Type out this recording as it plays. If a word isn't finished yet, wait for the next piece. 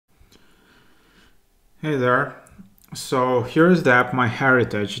Hey there. So here's the app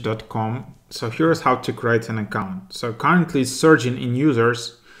MyHeritage.com. So here's how to create an account. So currently it's surging in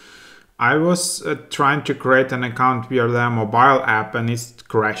users. I was trying to create an account via the mobile app and it's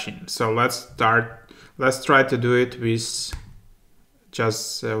crashing. So let's try to do it with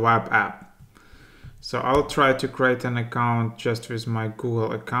just a web app. So I'll try to create an account just with my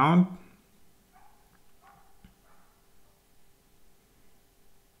Google account.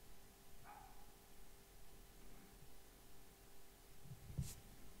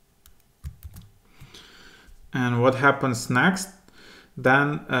 And what happens next?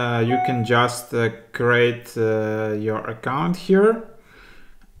 Then you can just create your account here,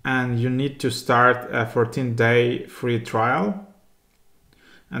 and you need to start a 14-day free trial.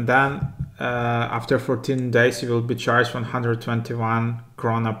 And then after 14 days, you will be charged 121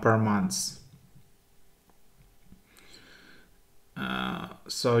 krona per month.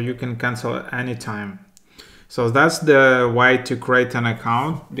 So you can cancel at any time. So that's the way to create an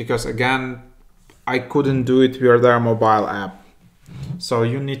account, because again, I couldn't do it via their mobile app. So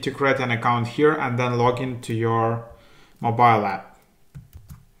you need to create an account here and then log into your mobile app.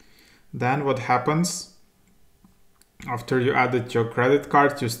 Then what happens? After you added your credit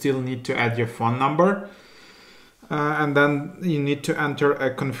card, you still need to add your phone number. And then you need to enter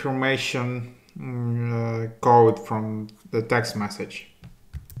a confirmation code from the text message.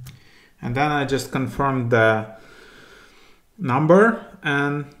 And then I just confirmed the number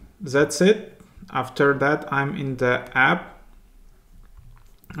and that's it. After that, I'm in the app,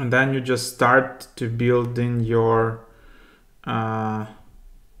 and then you just start to build in your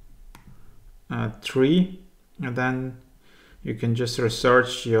tree, and then you can just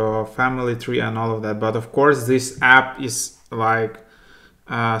research your family tree and all of that. But of course, this app is like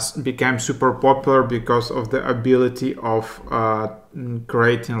became super popular because of the ability of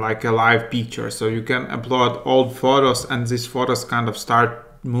creating like a live picture. So you can upload old photos and these photos kind of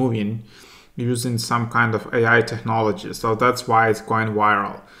start moving using some kind of AI technology. So that's why it's going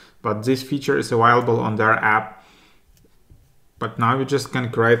viral. But this feature is available on their app. But now you just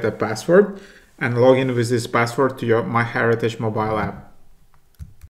can create a password and log in with this password to your MyHeritage mobile app.